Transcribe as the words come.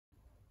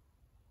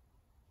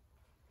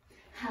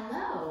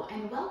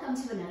and welcome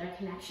to another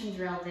connection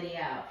drill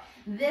video.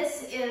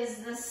 This is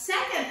the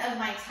second of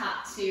my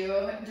top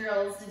 2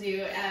 drills to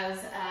do as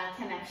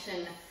a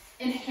connection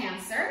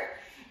enhancer.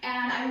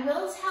 And I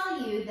will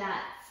tell you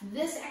that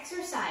this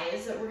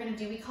exercise that we're going to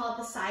do, we call it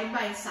the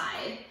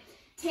side-by-side,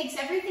 takes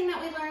everything that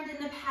we learned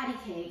in the patty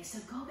cake. So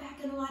go back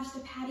and watch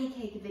the patty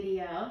cake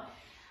video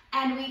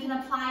and we can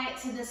apply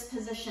it to this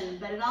position.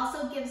 But it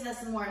also gives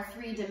us more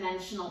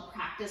 3-dimensional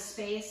practice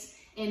space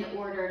in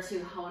order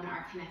to hone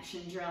our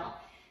connection drill.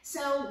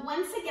 So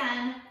once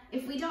again,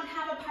 if we don't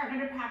have a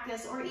partner to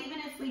practice, or even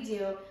if we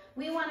do,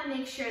 we want to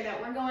make sure that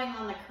we're going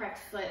on the correct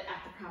foot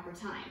at the proper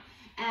time.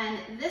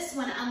 And this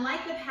one,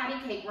 unlike the patty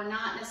cake, we're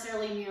not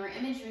necessarily mirror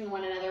imaging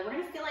one another. We're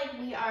going to feel like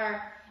we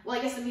are, well,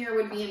 I guess the mirror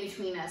would be in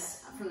between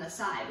us from the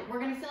side, but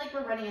we're going to feel like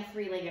we're running a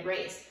 3-legged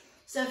race.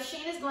 So if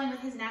Shane is going with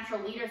his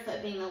natural leader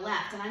foot being the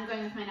left, and I'm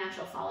going with my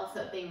natural follow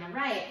foot being the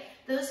right,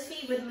 those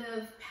feet would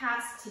move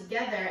past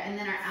together, and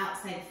then our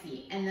outside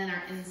feet, and then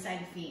our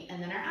inside feet,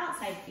 and then our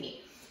outside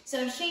feet.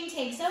 So if Shane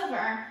takes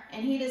over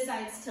and he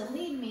decides to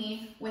lead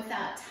me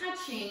without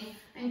touching,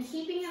 I'm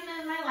keeping him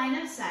in my line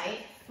of sight.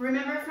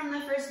 Remember from the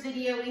first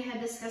video we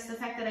had discussed the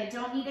fact that I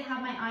don't need to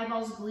have my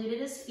eyeballs glued at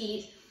his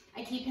feet.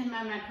 I keep him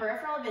in my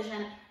peripheral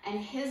vision, and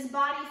his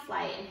body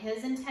flight and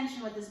his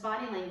intention with his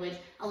body language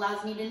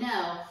allows me to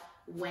know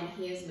when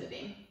he is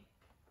moving.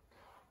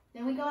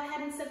 Then we go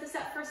ahead and set this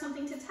up for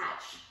something to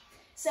touch.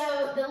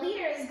 So the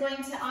leader is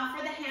going to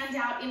offer the hand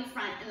out in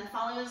front, and the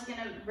follower is going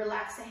to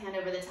relax the hand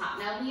over the top.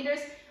 Now leaders,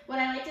 what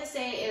I like to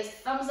say is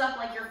thumbs up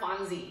like you're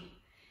Fonzie,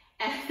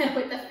 and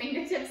with the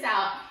fingertips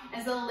out,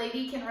 and so the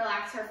lady can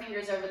relax her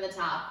fingers over the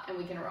top, and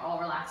we can all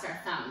relax our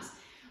thumbs.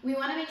 We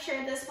want to make sure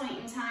at this point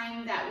in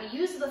time that we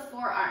use the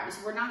forearms.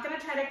 We're not going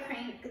to try to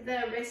crank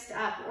the wrist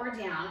up or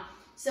down.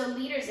 So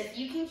leaders, if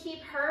you can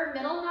keep her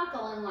middle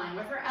knuckle in line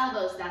with her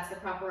elbows, that's the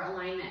proper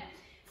alignment.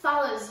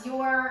 Follows,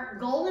 your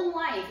goal in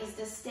life is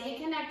to stay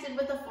connected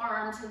with the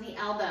forearm to the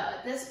elbow.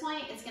 At this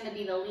point, it's going to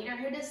be the leader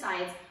who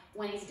decides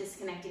when he's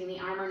disconnecting the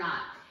arm or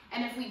not.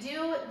 And if we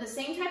do the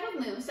same type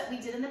of moves that we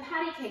did in the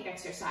patty cake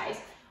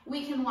exercise,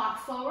 we can walk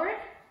forward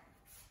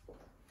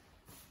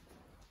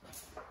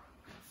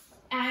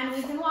and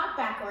we can walk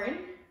backward,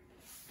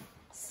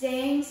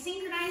 staying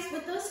synchronized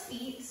with those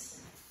feet.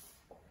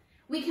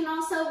 We can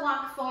also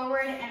walk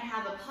forward and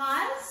have a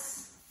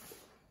pause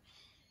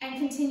and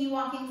continue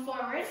walking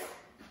forward.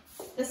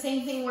 The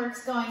same thing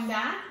works going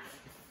back.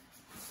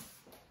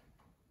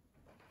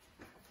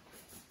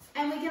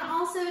 And we can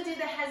also do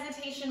the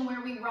hesitation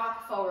where we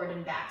rock forward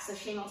and back. So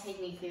Shane will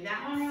take me through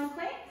that one real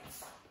quick.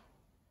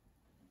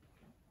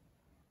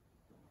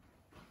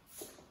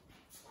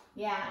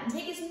 Yeah, and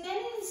take as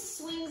many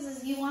swings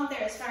as you want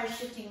there as far as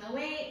shifting the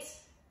weight,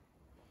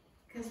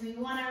 because we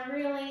want to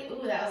really,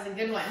 ooh, that was a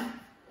good one.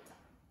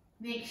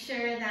 Make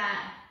sure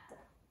that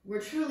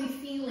we're truly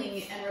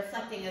feeling and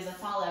reflecting as a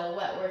follow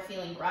what we're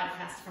feeling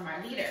broadcast from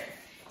our leader.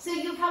 So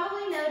you'll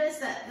probably notice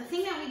that the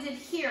thing that we did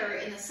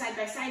here in the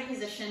side-by-side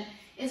position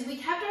is we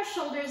kept our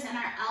shoulders and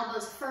our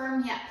elbows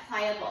firm yet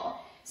pliable.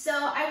 So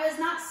I was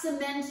not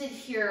cemented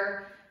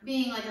here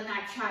being like a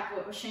Mack truck,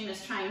 what Shane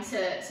is trying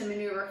to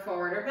maneuver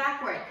forward or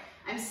backward.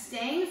 I'm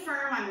staying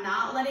firm. I'm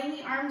not letting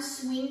the arms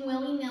swing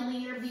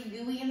willy-nilly or be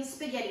gooey and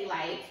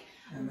spaghetti-like.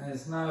 And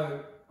there's no,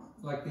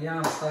 like the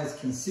arm stays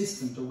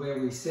consistent to where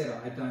we set it.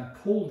 I don't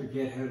pull to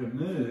get her to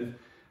move.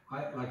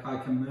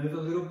 I can move a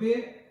little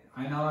bit.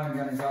 I know I'm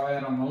going to go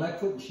out on the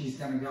left foot, she's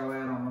going to go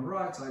out on the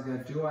right. So I go,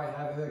 do I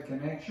have her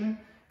connection?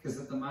 Because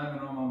at the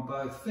moment I'm on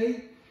both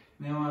feet.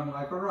 Now I'm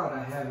like, all right,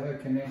 I have her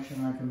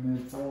connection, I can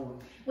move forward.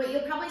 What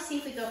you'll probably see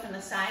if we go from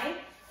the side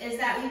is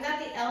that we've got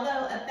the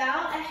elbow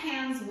about a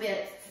hand's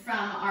width from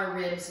our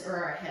ribs or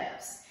our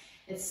hips.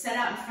 It's set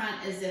out in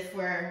front as if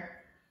we're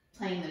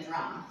playing the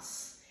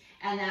drums.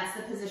 And that's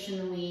the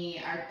position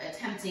we are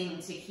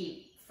attempting to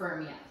keep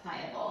firm yet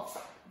pliable.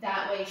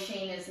 That way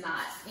Shane is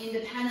not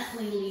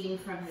independently leading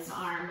from his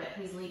arm, but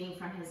he's leading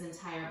from his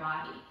entire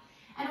body.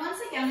 And once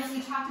again, as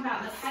we talked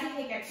about in the patty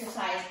cake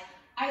exercise,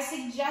 I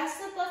suggest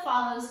that the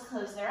follows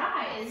close their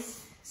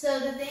eyes so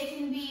that they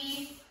can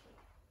be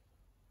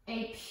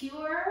a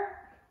pure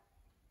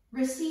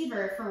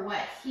receiver for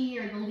what he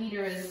or the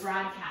leader is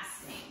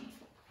broadcasting.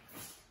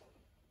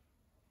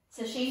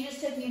 So Shane just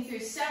took me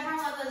through several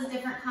of those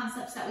different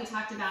concepts that we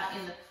talked about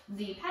in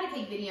the patty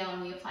cake video,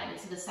 and we applied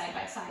it to the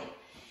side-by-side.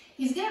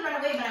 He's gonna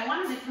run away, but I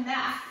want him to come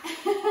back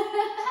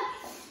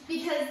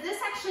because this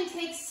actually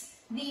takes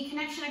the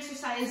connection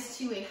exercise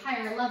to a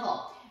higher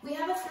level. We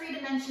have a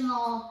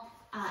 3-dimensional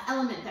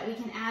element that we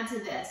can add to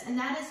this, and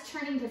that is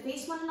turning to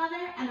face one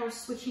another and or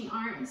switching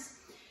arms.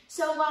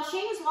 So while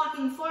Shane is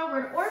walking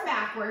forward or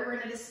backward, we're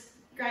going to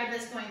describe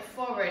this going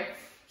forward,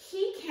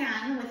 he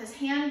can, with his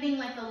hand being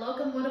like the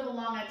locomotive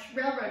along a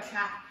railroad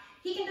track,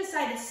 he can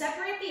decide to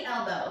separate the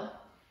elbow,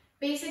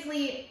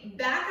 basically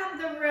back up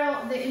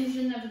the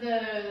engine of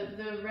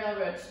the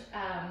railroad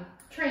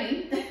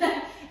train,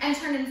 and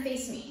turn and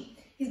face me.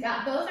 He's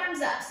got both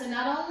arms up, so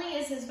not only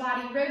is his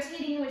body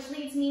rotating, which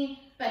leads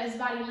me, but his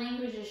body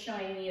language is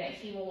showing me that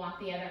he will want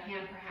the other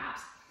hand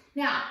perhaps.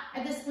 Now,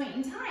 at this point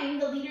in time,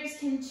 the leaders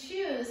can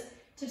choose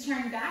to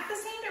turn back the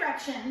same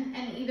direction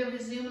and either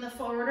resume the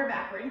forward or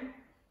backward,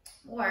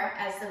 or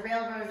as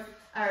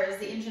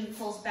the engine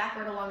pulls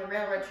backward along the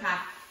railroad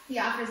track, he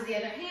offers the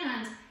other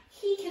hand,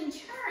 he can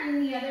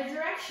turn the other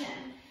direction.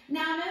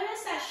 Now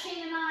notice that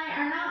Shane and I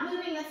are not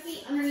moving the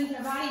feet underneath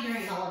our body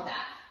during all of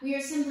that. We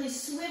are simply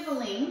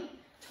swiveling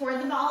toward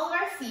the ball of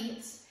our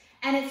feet,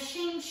 and if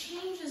Shane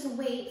changes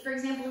weight, for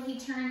example, he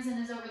turns and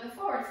is over the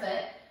forward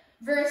foot,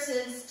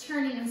 versus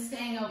turning and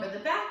staying over the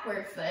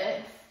backward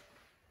foot,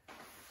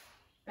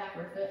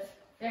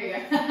 there you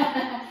go,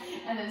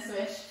 and then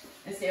switch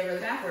and stay over the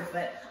backward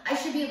foot, I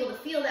should be able to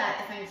feel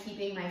that if I'm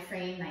keeping my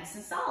frame nice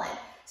and solid.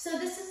 So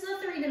this is the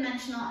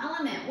three-dimensional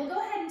element. We'll go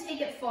ahead and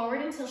take it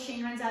forward until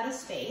Shane runs out of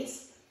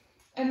space,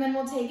 and then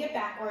we'll take it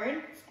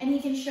backward, and he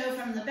can show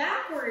from the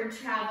backward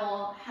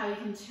travel how he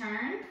can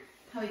turn,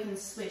 how he can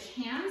switch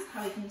hands,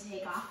 how he can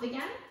take off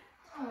again.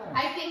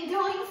 I think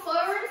going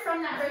forward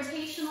from that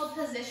rotational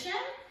position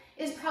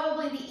is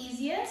probably the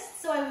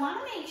easiest, so I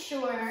want to make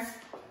sure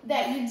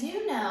that you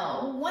do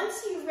know,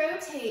 once you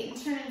rotate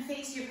and turn and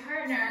face your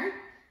partner,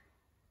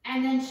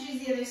 and then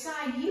choose the other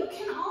side, you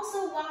can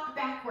also walk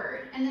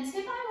backward. And the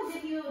tip I will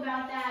give you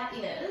about that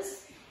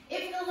is,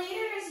 if the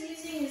leader is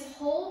using his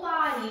whole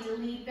body to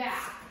lead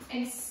back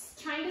and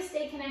trying to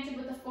stay connected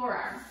with the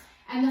forearm,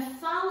 and the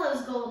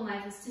follow's goal in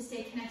life is to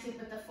stay connected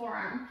with the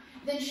forearm,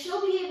 then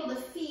she'll be able to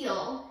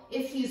feel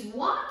if he's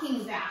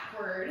walking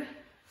backward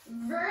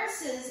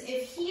versus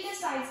if he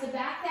decides to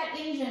back that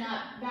engine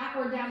up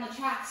backward down the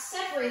track,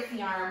 separate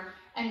the arm,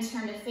 and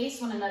turn to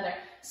face one another.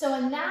 So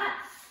in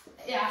that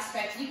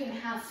aspect, you can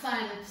have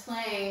fun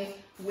playing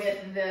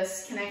with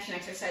this connection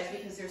exercise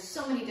because there's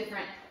so many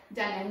different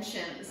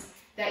dimensions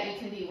that you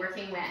can be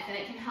working with, and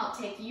it can help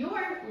take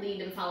your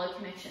lead and follow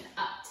connection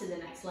up to the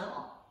next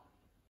level.